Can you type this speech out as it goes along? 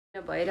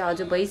भएर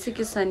हजुर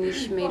भइसक्यो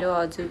सनिश मेरो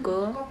हजुरको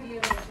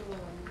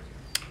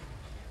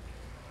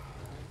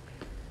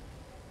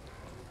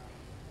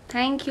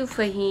thank you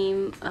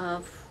फहिम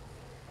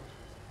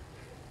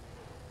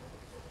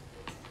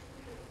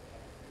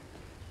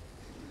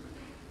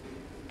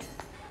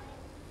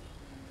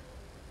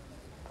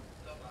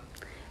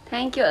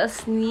thank you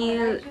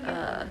अस्निल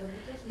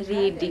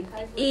ready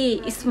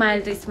a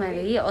smile त स्माइल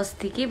है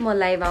अस्ति कि म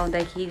लाइभ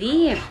आउँदाखेरि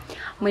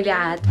मैले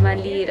हातमा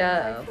लिएर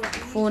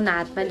फोन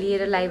हातमा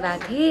लिएर लाइभ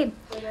आएको थिएँ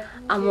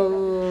अब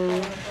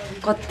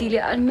कतिले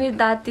अनि मेरो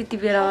दाँत त्यति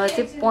बेलामा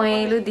चाहिँ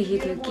पहेँलो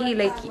देखिथ्यो कि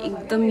लाइक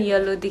एकदम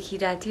येलो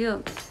देखिरहेको थियो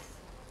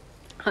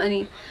अनि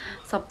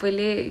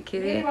सबैले के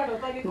अरे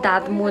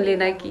दाँत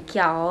मोलेन कि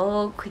क्या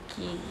हो खोइ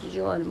के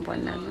गर्नु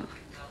भन्नु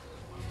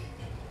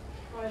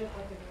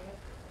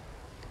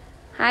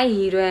Hi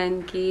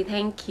Hiroanki,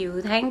 thank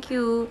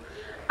you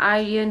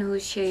Aryan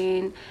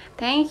Hussein,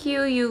 thank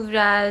you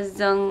Yuvraj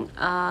Zang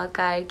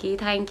Karki,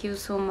 thank you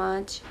so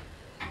much.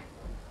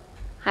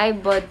 Hi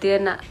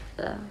Baidyanath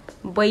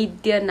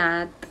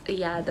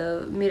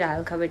Yadav, मेरो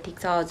हालखबर ठिक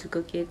छ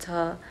हजुरको के छ?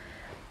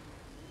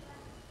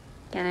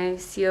 Can I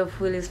see your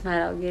full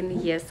smile again?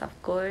 Yes, of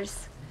course.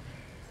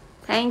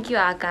 Thank you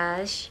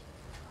Akash.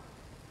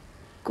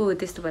 को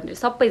त्यस्तो भनेर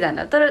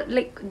सबैजना तर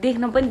लाइक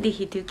देख्न पनि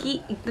देखिथ्यो कि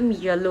एकदम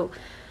yellow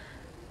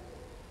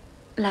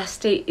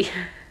लास्टै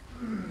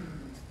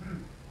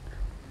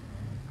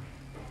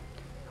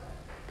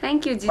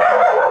thank you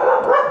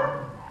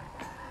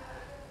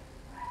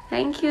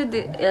thank you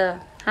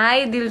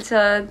high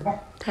दिलसद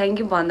thank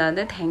you भन्दा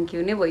भन्दा थ्याङ्क यू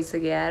नै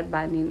भइसक्यो यार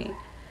बानी नै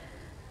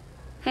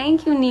thank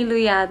you निलु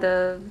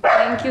Yadav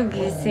thank you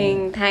घिसिङ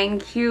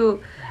थ्याङ्क यू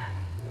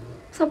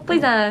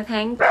सबैजना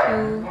thank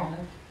you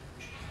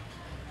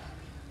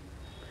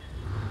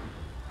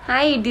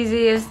high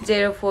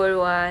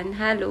DJS041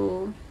 hello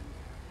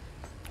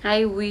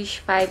Hi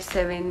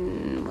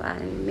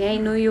Wish571. May I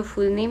know your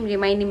full name?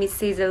 My name is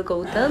Cezal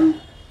Gautam.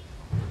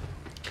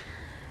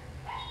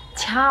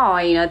 छा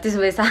होइन त्यसो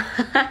भए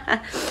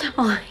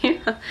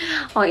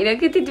होइन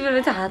कि त्यति बेला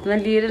चाहिँ हातमा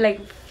लिएर लाइक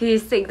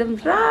फेस चाहिँ एकदम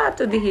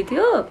रातो देखेको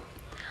थियो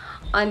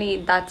अनि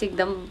दाँत चाहिँ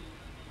एकदम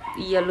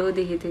येलो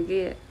देखेको थियो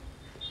कि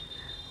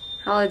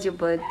हजुर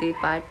बर्थडे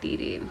पार्टी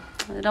रे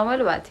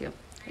रमाइलो भएको थियो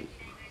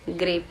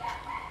ग्रेप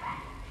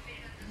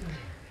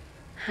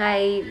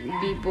Hi,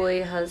 B-boy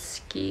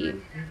husky.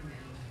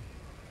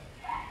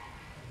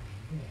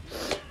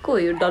 को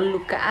यो डल्लु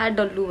कहाँ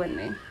डल्लु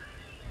भन्ने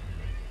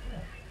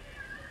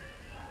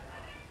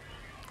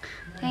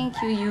थ्याङ्क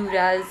यू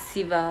युवराज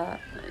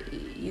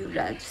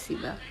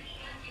शिवा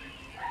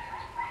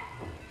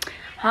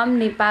हम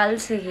नेपाल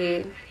से है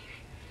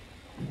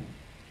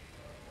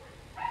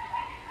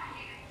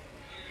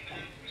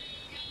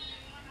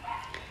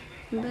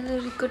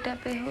बेलोरीको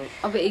ट्यापे हो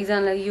अब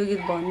एकजनालाई यो गीत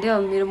भनिदियो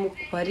अब मेरो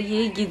मुखभरि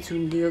यही गीत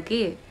झुन्डियो कि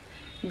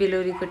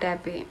बेलोरीको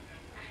ट्यापे हो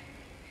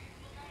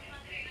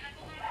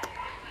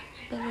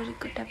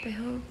बेलोरीको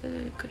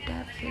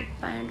ट्यापे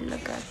पैंट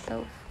लगाता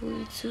हूँ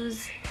फुल शूज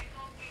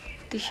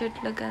टी शर्ट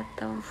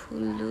लगाता हूँ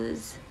फुल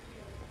lose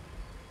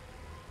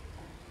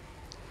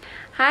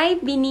high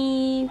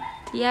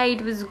बिनीत yeah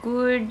it was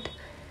good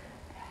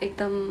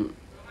एकदम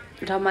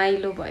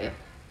रमाइलो भयो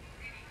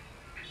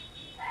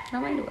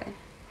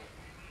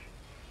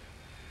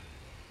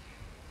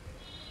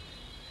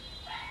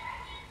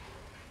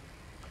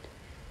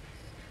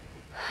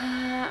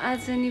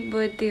आज नि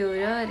बर्थडे हो र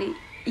अरे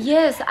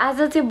यस आज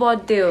चाहिँ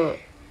बर्थडे हो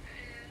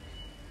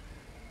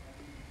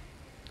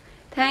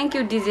thank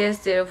you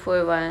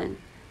DJS041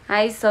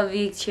 high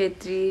सविक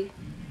Chhetri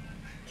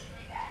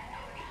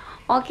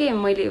okay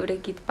मैले एउटा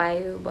गीत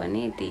पायो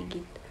भने त्यही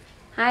गीत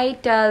हाई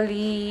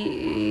टाली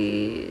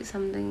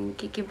समथिङ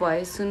के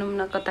भयो सुनौँ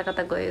न कता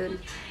कता गयो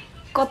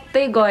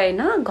कतै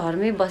गएन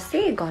घरमै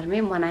बसेँ घरमै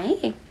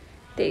मनाएँ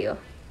त्यही हो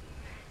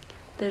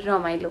तर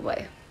रमाइलो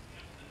भयो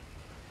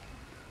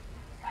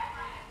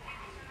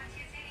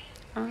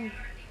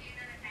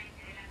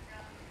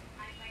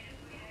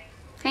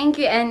थ्याङ्क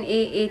यू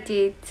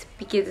NA88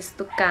 पिके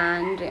जस्तो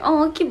कान रे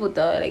के भयो त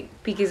लाइक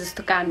पिके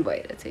जस्तो कान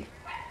भएर चाहिँ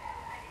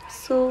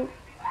सो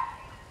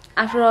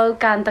आफ्टर अल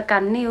कान त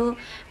कान नै हो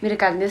मेरो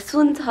कानले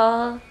सुन्छ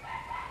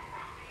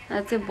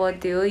आज चाहिँ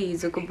बर्थडे हो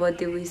हिजोको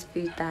बर्थडे विस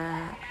फिर्ता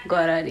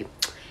गर अरे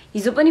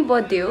हिजो पनि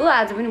बर्थडे हो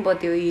आज पनि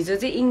बर्थडे हो हिजो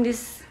चाहिँ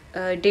इङ्ग्लिस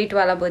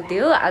डेटवाला बर्थडे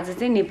हो आज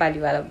चाहिँ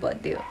नेपालीवाला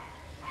बर्थडे हो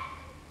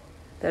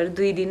तर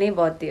 2 दिनै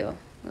बर्थडे हो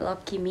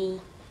lucky me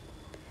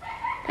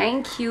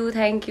thank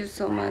you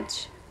so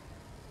much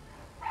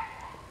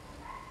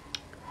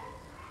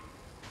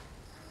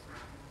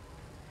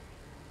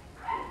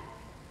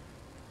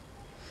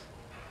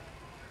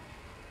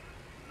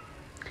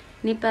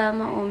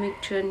नेपालमा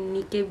ओमिक्रोन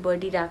निकै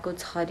बढिरहेको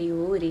छ अरे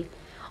हो अरे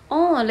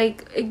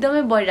लाइक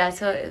एकदमै बढिरहेको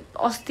छ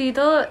अस्ति त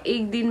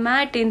एक दिनमा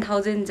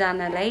 10,000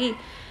 जनालाई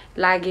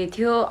लागेको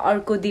थियो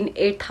अर्को दिन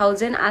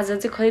 8,000 आज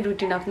चाहिँ खै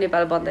रुटिन अफ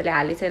नेपाल बन्दले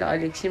हालेको छैन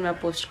अहिले एकछिनमा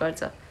पोस्ट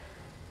गर्छ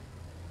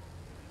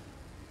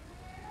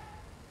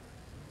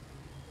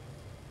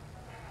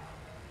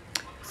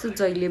सो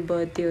जहिले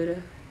बर्थडे हो र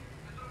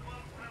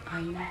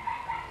हैन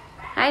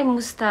Hi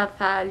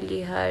Mustafa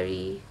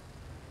Lihari.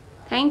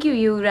 Thank you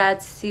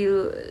Yuvraj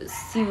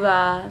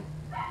Siva.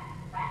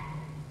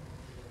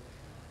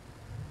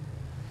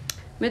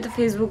 मेरो त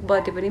फेसबुक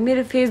बर्थडे पनि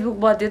मेरो फेसबुक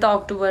बर्थडे त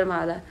अक्टोबरमा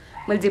होला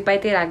मैले जे पाए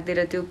त्यही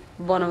राख्दिएर त्यो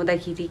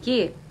बनाउँदाखेरि के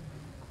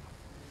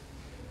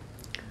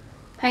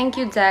थ्याङ्क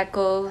यू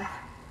ज्याको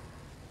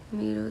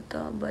मेरो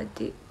त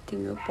बर्थडे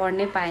तिम्रो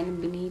पढ्नै पाएन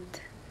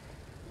विनीत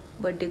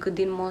बर्थडेको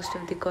दिन मोस्ट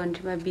अफ द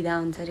कन्ट्रीमा बिदा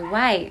हुन्छ अरे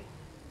why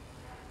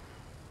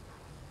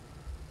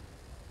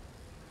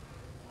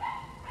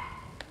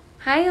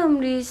high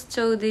Amrish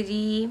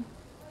Chaudhary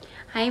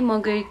high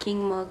Magar king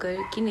Magar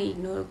किन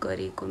इग्नोर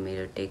गरेको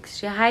मेरो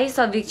टेक्स्ट हाई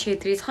सबिक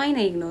छेत्री छैन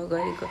इग्नोर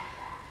गरेको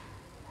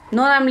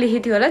नराम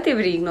लेखेको थियो होला त्यही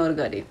भएर इग्नोर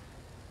गरेँ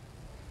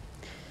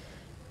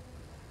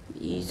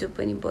हिजो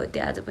पनि बर्थडे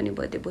आज पनि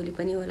बर्थडे भोलि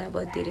पनि होला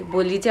बर्थडे रे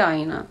भोलि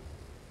चाहिँ होइन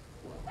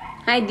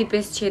high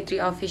Dipesh Chhetri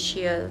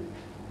official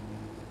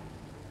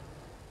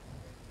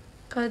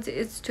cause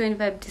it's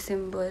 25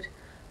 December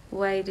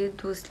why रे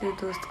दोस्तले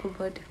दोस्तको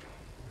birthday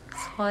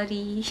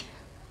sorry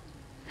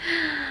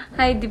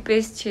high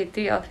Dipesh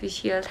Chhetri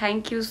official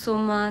thank you so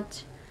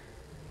much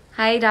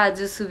high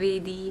Raju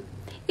Subedi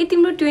ए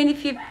तिम्रो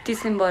 25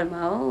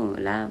 डिसेम्बरमा हो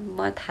ला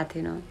म थाहा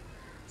थिएन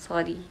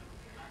sorry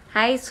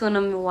high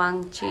Sonam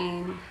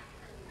वाङचेन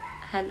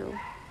hello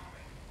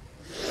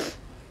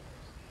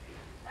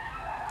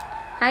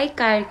hi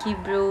Karki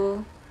bro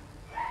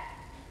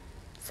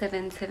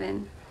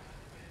 77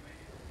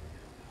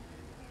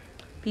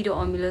 पिरो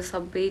अमिलो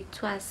सबै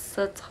च्वास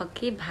छ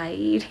के भाइ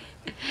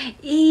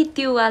ए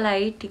त्यो वाला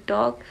है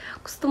टिकटक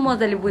कस्तो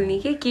मजाले बोल्ने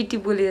के केटी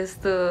बोले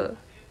जस्तो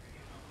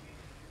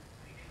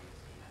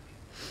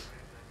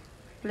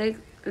like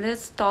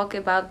let's talk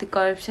about the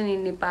corruption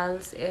in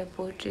Nepals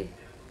airport रे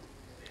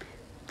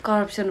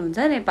करप्सन हुन्छ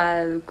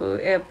नेपालको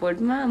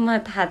एयरपोर्टमा म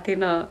थाहा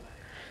थिएन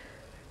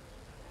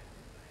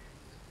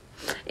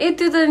ए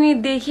त्यो त नि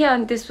देखेँ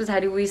अनि त्यस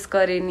पछाडि विस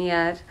गरेँ नि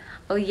यार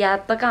अब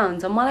याद त कहाँ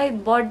हुन्छ मलाई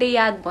बर्थडे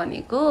याद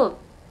भनेको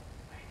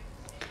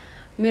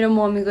मेरो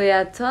मम्मीको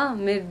याद छ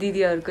मेरो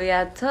दिदीहरूको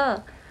याद छ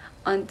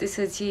अनि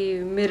त्यसपछि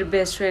मेरो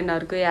बेस्ट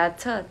फ्रेन्डहरूको याद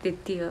छ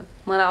त्यति हो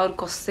मलाई अरू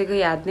कसैको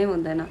याद नै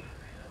हुँदैन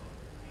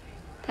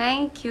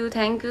थ्याङ्क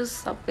यू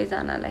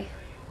सबैजनालाई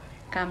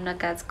काम न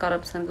काज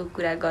करप्सनको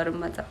कुरा गरौँ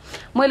म त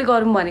मैले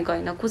गरौँ भनेको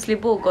होइन कसले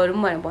पो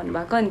गरौँ भनेर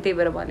भन्नुभएको अनि त्यही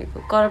भएर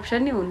भनेको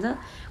करप्सन नै हुन्छ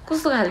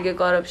कस्तो खालको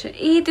करप्सन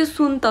ए त्यो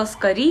सुन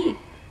तस्करी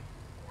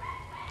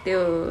त्यो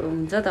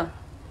हुन्छ त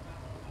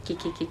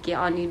के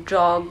अनि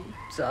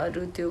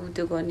ड्रग्सहरू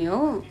त्यो गर्ने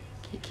हो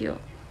के हो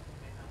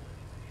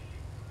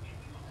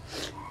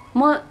म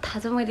थाहा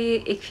छ मैले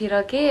एकफेर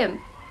के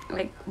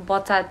लाइक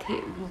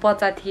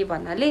बच्चा थिएँ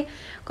भन्नाले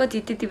कति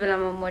त्यति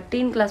बेलामा म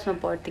 10 क्लासमा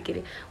पढ्थेँ के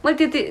अरे मैले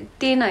त्यति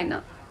 10 होइन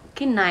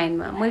कि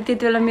 9मा मैले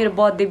त्यति बेला मेरो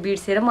बर्थडे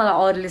बिर्सेर मलाई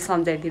अरूले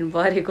सम्झाइदिनु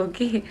परेको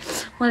कि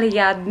मलाई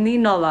याद नै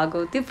नभएको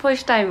त्यो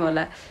फर्स्ट टाइम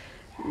होला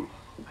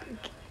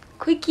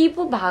खोइ के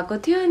पो भएको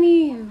थियो अनि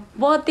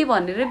बर्थडे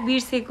भनेर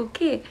बिर्सेको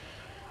के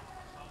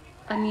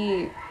अनि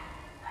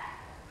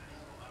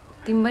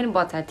तिमी पनि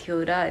बच्चा थियौ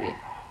र अरे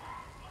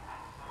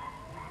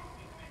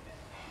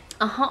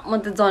म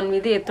त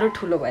जन्मिँदै यत्रो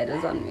ठुलो भएर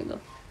जन्मेको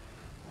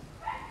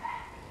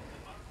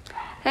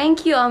thank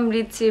you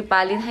Amrit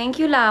Sherpali thank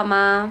you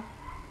Lama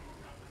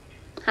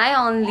high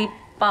only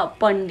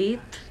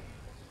Pandit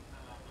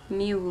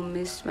me who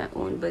missed my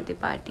own birthday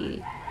party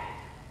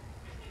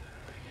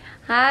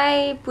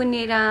high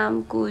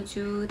पुण्यराम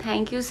कोजु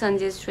thank you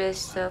Sanjay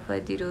Shrestha for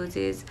the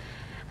roses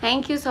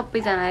thank you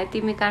सबैजनालाई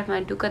तिमी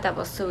काठमाडौँ कता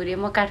बस्छौ रे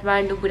म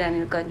काठमाडौँ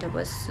बुढानीलकण्ठ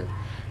बस्छु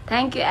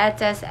thank you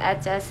HS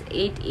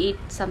 88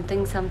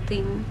 something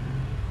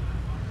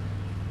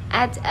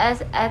HS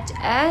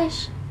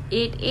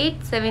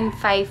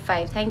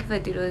 88755 thank you for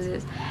the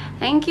roses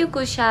thank you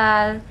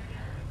Kushal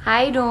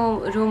high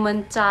Roman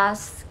Chas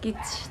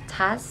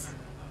छास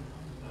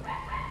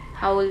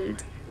how old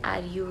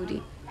are you रे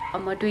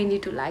म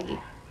 22 लागे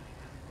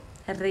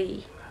रे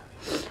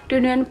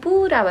 21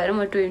 पुरा भएर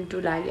म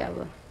 22 लागे अब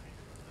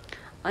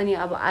अनि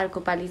अब अर्को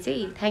पालि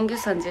चाहिँ थ्याङ्क यू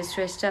सञ्जय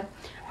श्रेष्ठ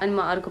अनि म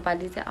अर्को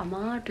पालि चाहिँ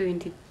आमा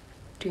 23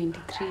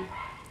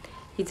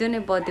 हिजो नै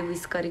बर्थडे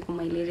विस गरेको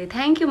मैले रे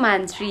थ्याङ्क यू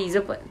मानश्री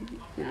हिजो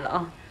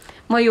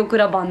म यो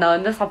कुरा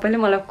भन्दा सबैले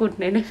मलाई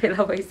कुट्ने नै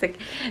फेला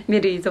भइसक्यो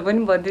मेरो हिजो पनि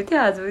बर्थडे थियो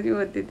आज पनि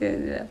बर्थडे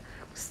थियो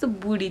कस्तो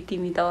बुढी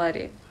तिमी त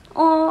अरे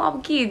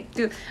अब के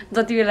त्यो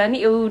जति बेला नि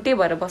एउटै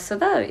भएर बस्छ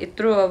त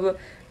यत्रो अब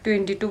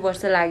 22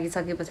 वर्ष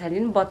लागिसके पछाडि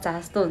नि बच्चा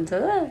जस्तो हुन्छ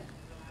त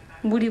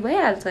बुढी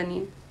भइहाल्छ नि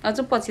अझ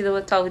पछि त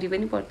चौरी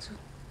पनि पढ्छु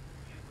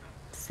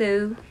सो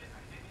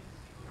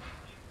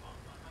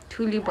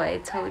ठुली भए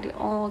छौरी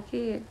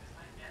के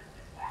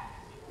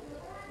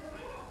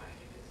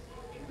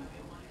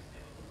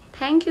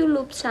थ्याङ्क यू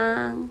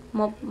लोप्साङ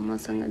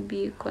मसँग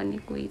बिहे गर्ने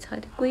कोही छ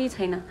अरे कोही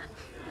छैन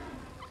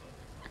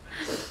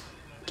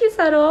के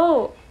साह्रो हौ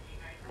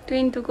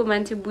 22 को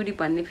मान्छे बुढी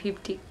भन्ने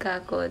 50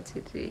 काको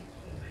अझै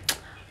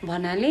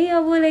भन्नाले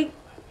अब लाइक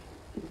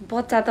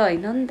बच्चा त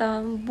होइन नि त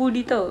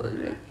बुढी त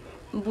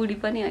बुढी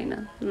पनि होइन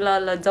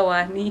ल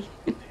जवानी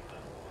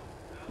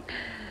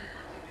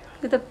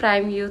यो त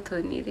प्राइम युथ हो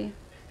नि रे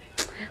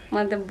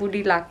मलाई त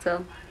बुढी लाग्छ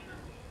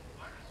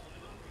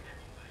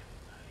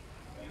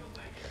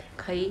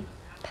खै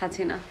थाहा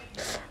छैन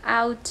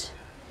आउट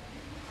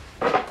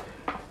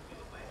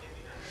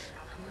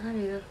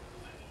मेरो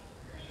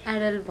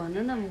एडल्ट भन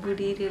न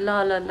बुढी रे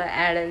ल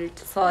एडल्ट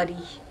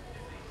सरी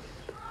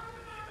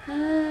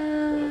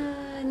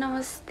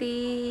नमस्ते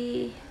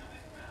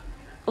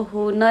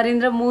ओहो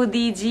नरेन्द्र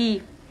मोदी जी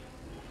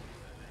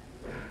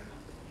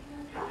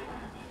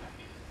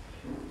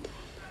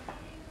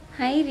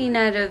हाई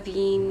रिना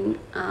रविन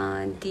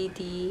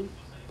दिदी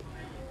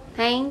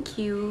थ्याङ्क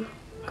यू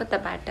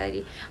कताबाट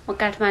अरे म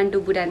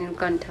काठमाडौँ बुढानी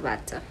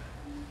कण्ठबाट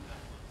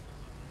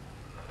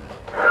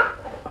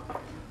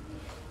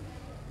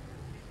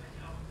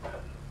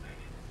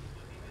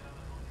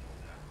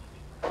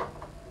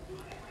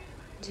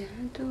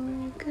जादु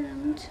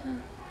गरम छ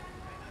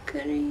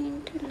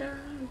करेन्ट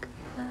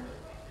लाग्दा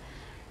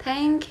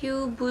थ्याङ्क यू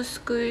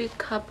बुस्कुर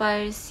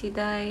खपार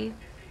सिधाई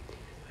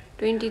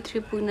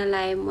 23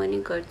 पुग्नलाई मनी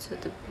गर्छ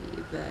त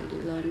बिहिबारले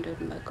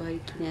लन्डनमा घर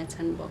किनेका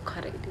छन्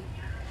भर्खरैले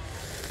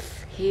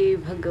हे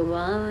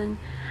भगवान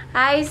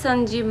high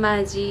Sanjeev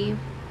Majhi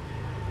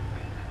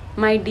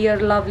my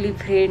dear lovely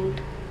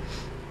friend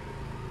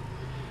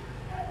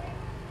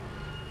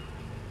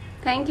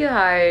thank you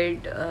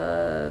hard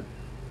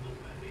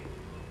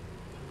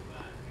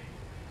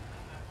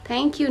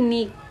Thank you,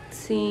 Nick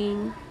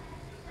Singh.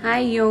 Hi,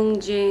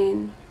 Young Jane.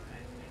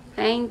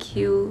 Thank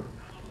you.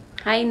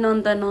 Hi,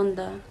 Nanda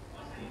Nanda.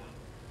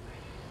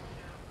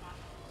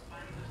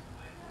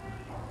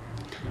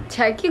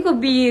 छ्याकेको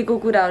बिहेको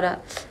कुरा हो र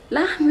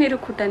ला मेरो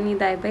खुट्टा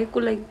निदाए भाइ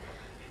कसलाई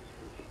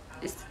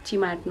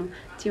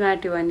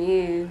चिमाट्यो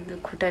भने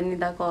खुट्टा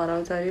निदाएको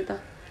हराउँछ अरे त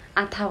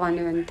आथा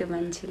भन्यो भने त्यो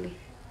मान्छेले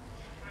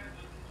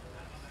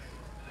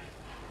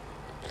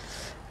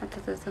आथा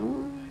त छ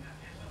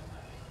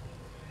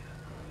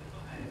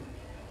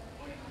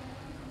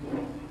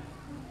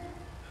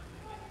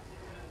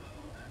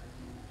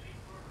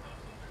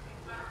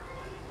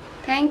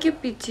Thank you,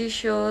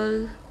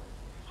 Pichishol.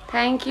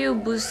 Thank you,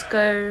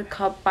 Buskar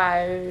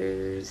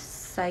Khapar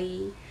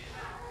Sai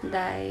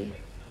Dai.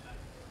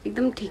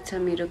 एकदम ठीक छ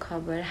मेरो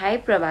खबर high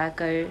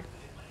Prabhakar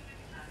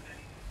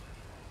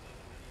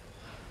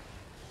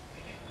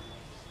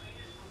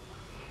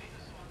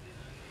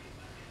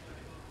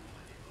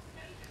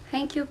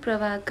thank you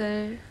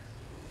Prabhakar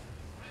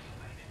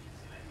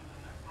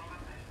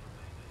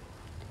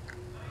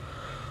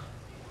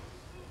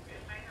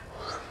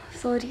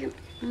sorry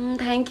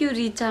thank you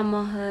Richa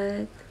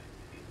महत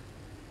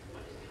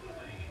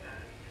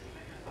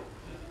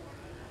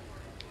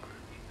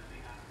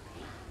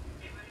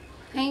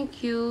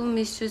थ्याङ्क यू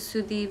मिस्टर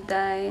सुदीप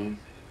दाई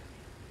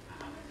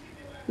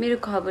मेरो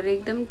खबर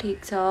एकदम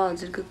ठीक छ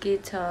हजुरको के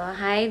छ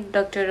high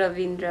doctor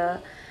Rabindra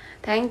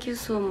thank you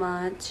so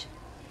much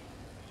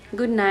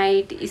good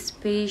night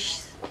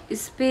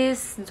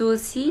space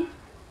Joshi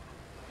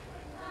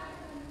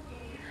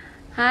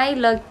high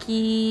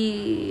lucky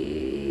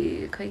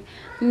खै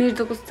मेरो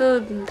त कस्तो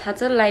थाहा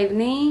छ लाइभ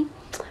नै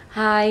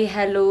हाई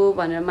हेलो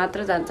भनेर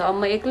मात्र जान्छ अब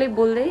म एक्लै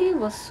बोल्दै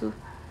बस्छु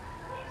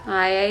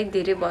हाई हाई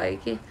धेरै भयो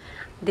कि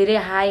धेरै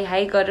हाई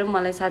हाई गरेर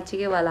मलाई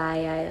साँच्चीकै वाला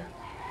हाई आयो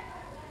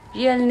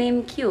रियल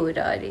नेम के हो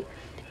र अरे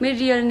मेरो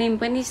रियल नेम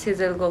पनि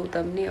सेजल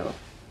गौतम नै हो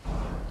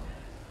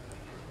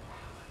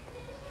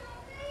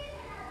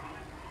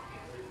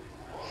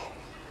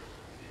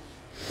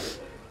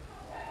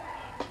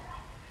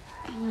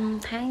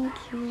thank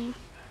you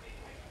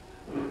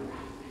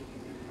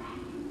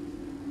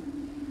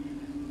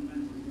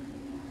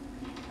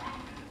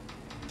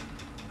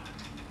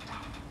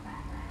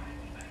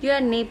You are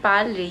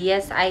Nepal?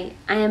 Yes, I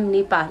am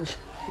Nepal.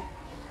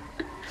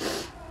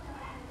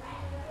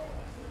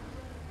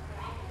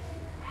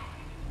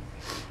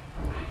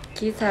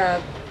 के छ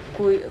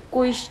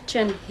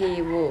क्वेश्चन हे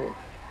वो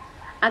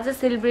आज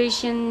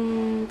सेलिब्रेसन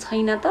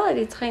छैन त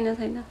अरे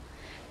छैन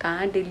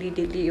कहाँ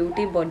डेली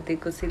एउटै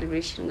बर्थडेको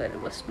सेलिब्रेसन गरेर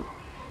बस्नु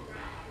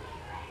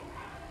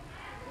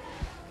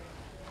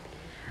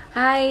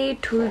हाई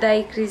ठुल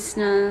दाई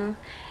कृष्ण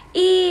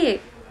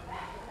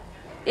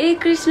ए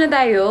कृष्ण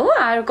दाई हो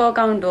अर्को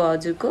अकाउन्ट हो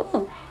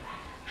हजुरको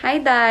हाई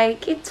दाई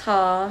के छ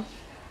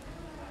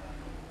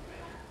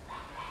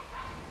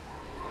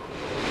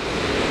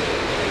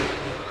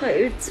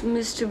इट्स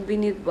मिस्टर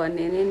विनित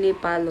भन्ने नै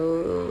नेपाल हो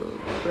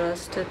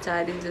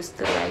भ्रष्टाचारी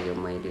जस्तो लाग्यो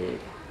मैले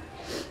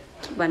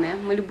के भने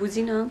मैले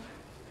बुझिनँ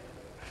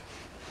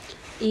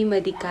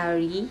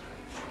इमधिकारी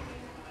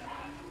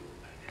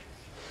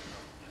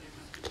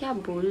क्या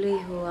बोल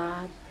रहे हो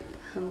आप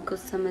हमको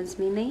समझ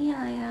में नहीं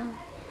आया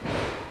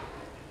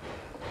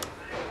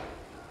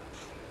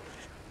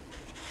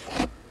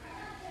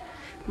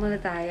मलाई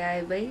त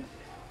आयो भाइ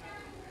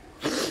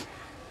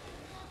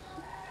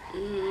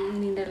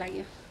निन्दा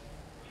लाग्यो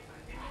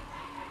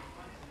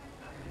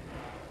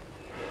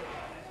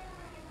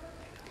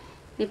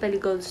Nepali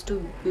girls to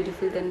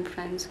beautiful then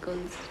French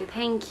girls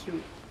thank you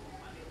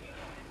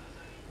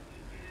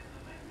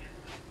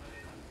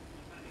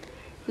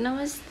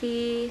नमस्ते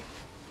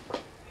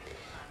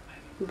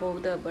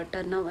बौद्धबाट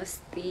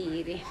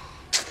नमस्ते रे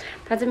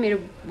चाहिँ मेरो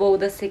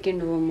बौद्ध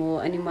सेकेन्ड होम हो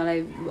अनि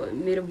मलाई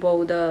मेरो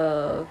बौद्ध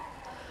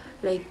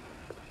लाइक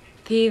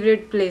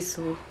फेभरेट प्लेस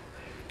हो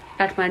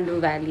काठमाडौँ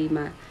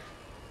भ्यालीमा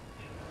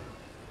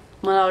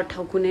मलाई अरू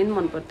ठाउँ कुनै पनि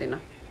मन पर्दैन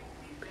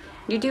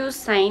did you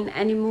sign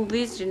any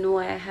movies no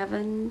I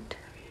haven't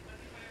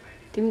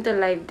तिमी त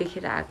लाइभ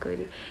देखेर आएको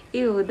अरे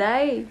ए हो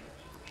दाइ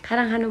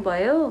खाना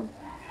खानुभयो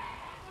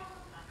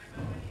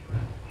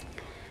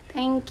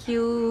थ्याङ्क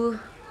यू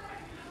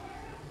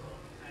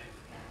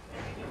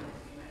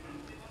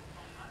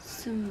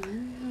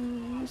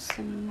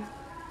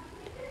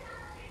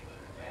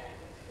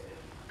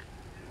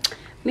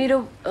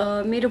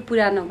मेरो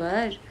पुरानो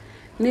घर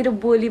मेरो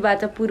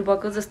बोलीबाट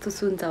पूर्वको जस्तो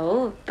सुन्छ हो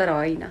तर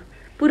होइन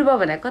पूर्व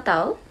भने कता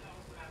हो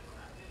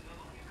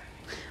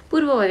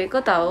पूर्व भने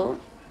कता हो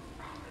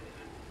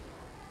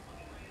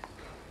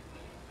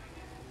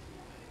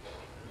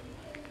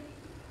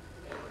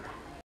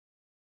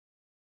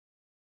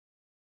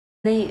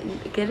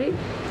के अरे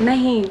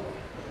नहीं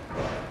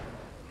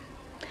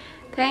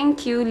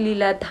थ्याङ्क यू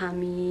लीला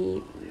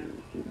धामी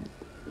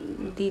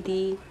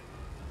दिदी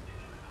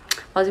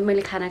हजुर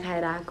मैले खाना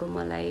खाएर आएको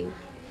मलाई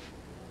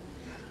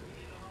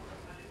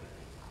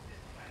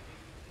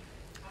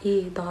ए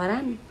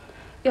धरान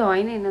ए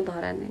होइन होइन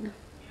धरान होइन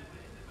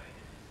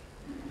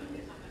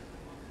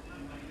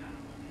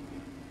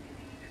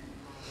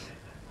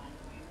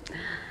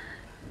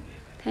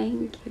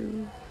थ्याङ्क यू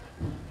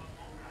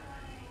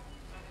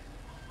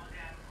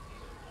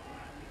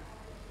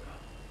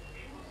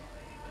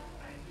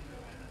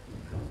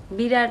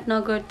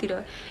विराटनगरतिर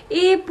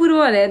ए पूर्व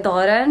भने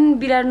धरान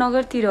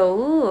विराटनगरतिर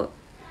हो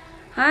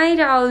हाई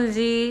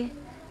राहुलजी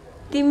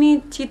तिमी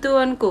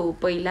चितवनको हो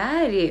पहिला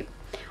अरे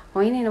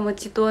होइन होइन म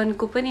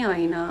चितवनको पनि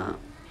होइन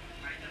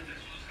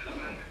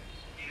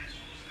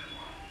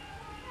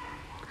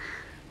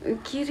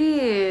के अरे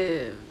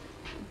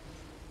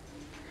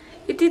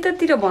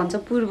यतितिर भन्छ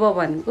पूर्व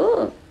भनेको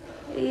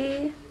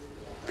ए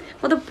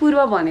म त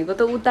पूर्व भनेको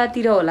त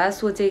उतातिर होला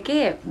सोचे के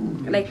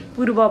लाइक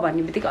पूर्व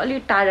भन्ने बित्तिकै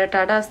अलिक टाढा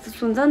टाढा जस्तो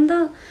सुन्छ नि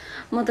त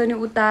म त नि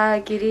उता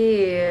के अरे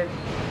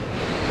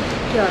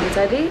के भन्छ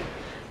अरे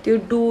त्यो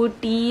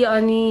डोटी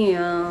अनि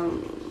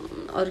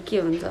अरू के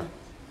हुन्छ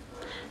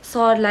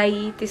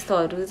सर्लाई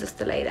त्यस्तोहरू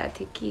जस्तो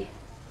लागिरहेको थियो कि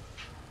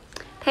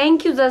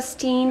thank you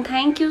Justin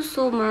thank you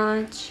so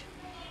much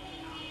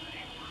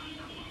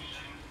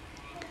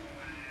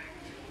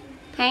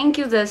thank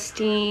you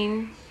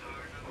Justin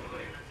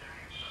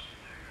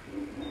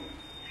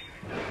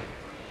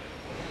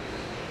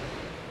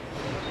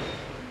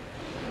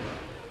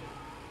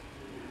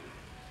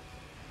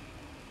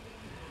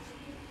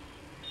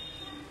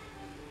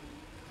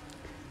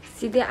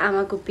सिधै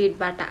आमाको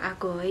पेटबाट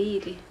आएको है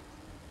रे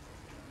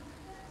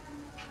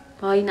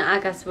होइन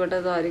आकाशबाट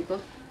झरेको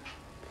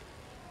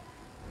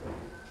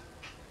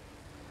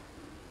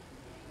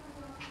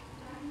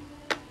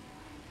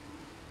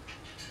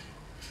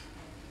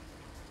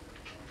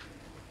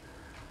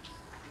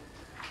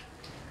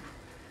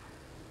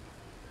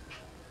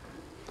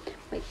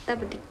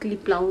यतापट्टि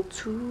क्लिप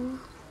लाउँछु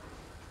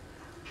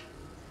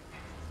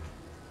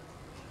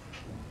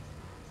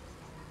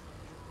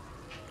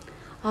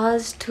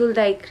हज ठुल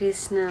दाई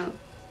कृष्ण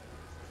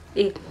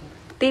ए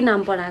त्यही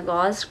नाम पढाएको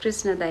हज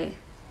कृष्ण दाई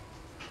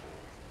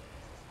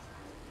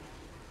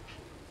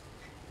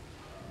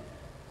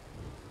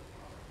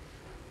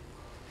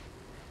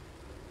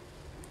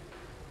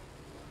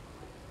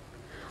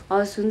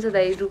हस् हुन्छ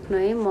दाई रुक्नु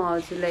है म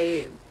हजुरलाई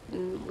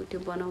त्यो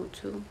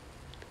बनाउँछु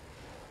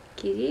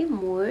के अरे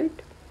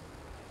मोड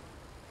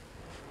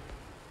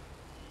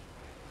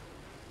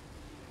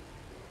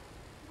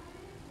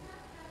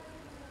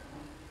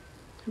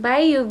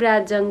by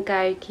Yuvraj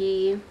Jangkarki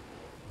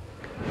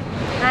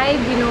high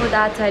Vinod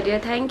Acharya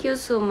thank you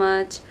so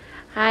much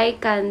high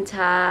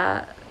कान्छा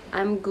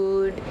आइ am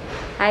good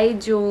high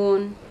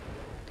John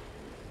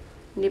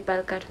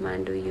Nepal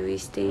Kathmandu you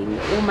staying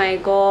oh my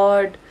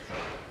God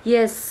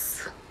yes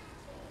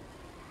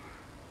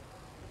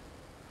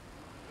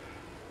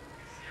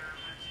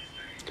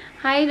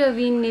high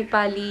Rabin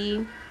Nepali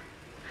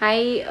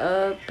high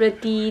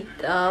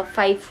प्रतीत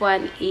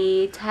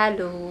 518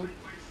 hello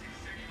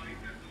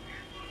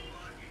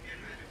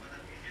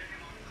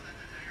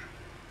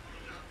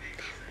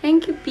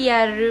thank you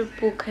PR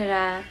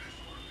Pokhara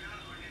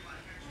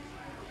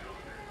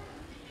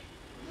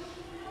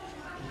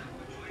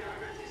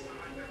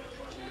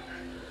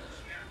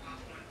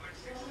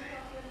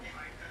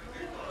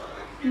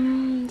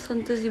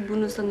Santoshi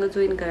बुनुसँग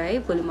join गर है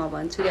भोलि म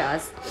भन्छु रे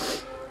हस्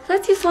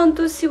साँच्ची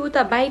सन्तोषी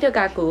उता बाहिर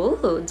गएको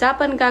हो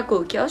जापान गएको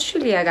हो कि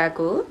अस्ट्रेलिया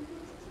गएको हो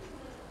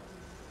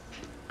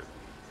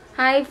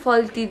हाई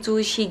फल्ती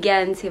जोशी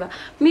ज्ञान सेवा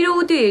मेरो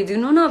उ त्यो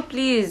हेरिदिनु न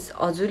प्लिज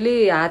हजुरले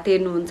हात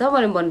हेर्नुहुन्छ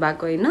भनेर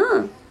भन्नुभएको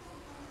होइन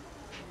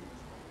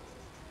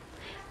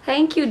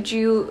थ्याङ्क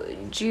यू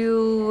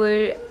ज्युवर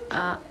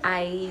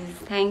आइज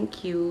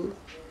थ्याङ्क यू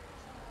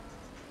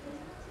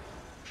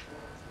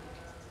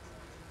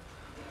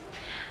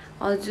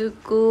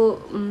हजुरको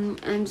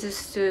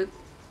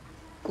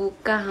एन्सेस्टरको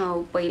कहाँ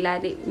हो पहिला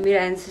रे मेरो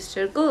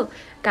एन्सेस्टरको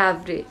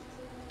काभ्रे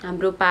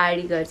हाम्रो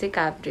पहाडी घर चाहिँ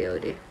काभ्रे हो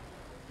रे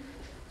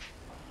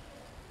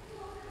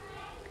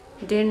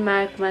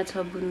डेनमार्कमा छ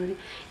बुनुरी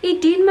ए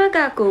डेनमार्क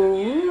आएको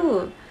हो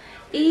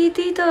ए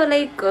त्यही त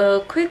लाइक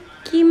खोइ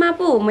केमा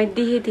पो हो मैले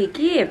देखेको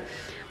थिएँ कि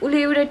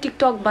उसले एउटा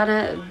टिकटक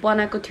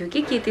बनाएको थियो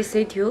कि के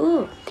त्यसै थियो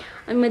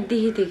अनि मैले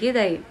देखेको थिएँ कि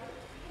दाइ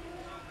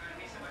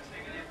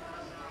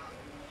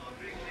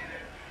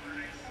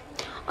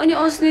अनि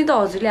अस्ति त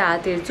हजुरले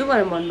हात हेर्छु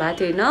भनेर भन्नुभएको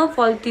थियो होइन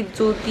फल्ती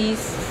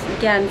ज्योतिष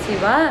ज्ञान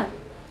सेवा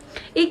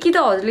ए कि त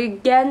हजुरले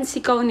ज्ञान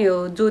सिकाउने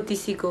हो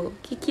ज्योतिषीको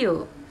के हो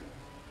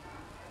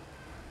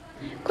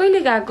कहिले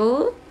गएको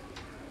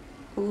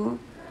हो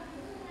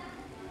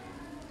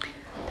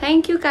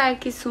थ्याङ्क यू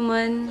कार्की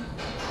सुमन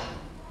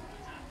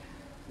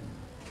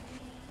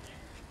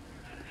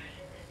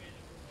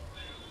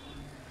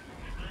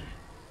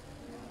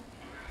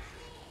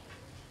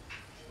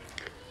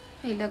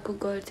अहिलेको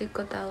घर चाहिँ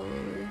कता हो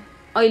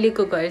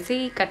अहिलेको घर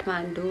चाहिँ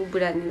Kathmandu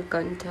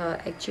Budhanilkantha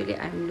actually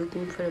I am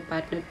looking for a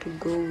partner to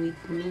go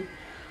with me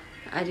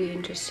are you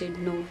interested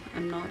no I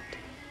am not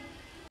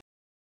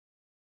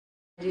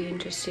are you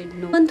interested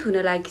no month हुन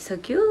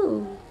लागिसक्यो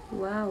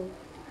वाउ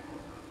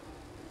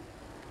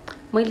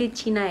मैले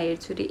चिना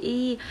हेर्छु रे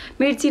ए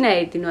मेरो चिना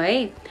हेरिदिनु है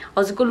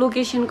हजुरको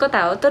लोकेसन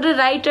कता हो तर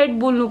राइट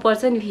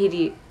बोल्नुपर्छ नि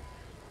फेरि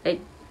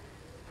राइट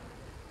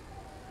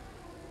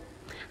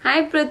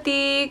हाई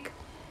प्रतीक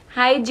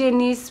हाई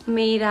जेनिस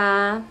मेरा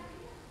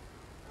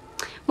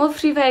म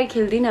फ्री फायर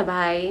खेल्दिनँ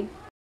भाइ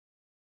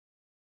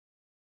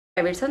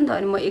प्राइभेट छ नि त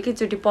अनि म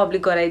एकैचोटि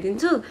पब्लिक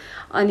गराइदिन्छु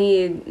अनि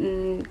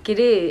के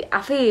अरे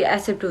आफै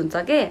एक्सेप्ट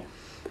हुन्छ के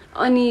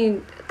अनि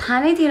थाहा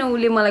नै थिएन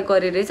उसले मलाई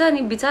गरेर रहेछ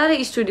अनि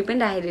बिचारा स्टोरी पनि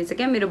राखेको रहेछ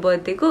क्या मेरो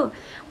बर्थडेको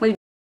मैले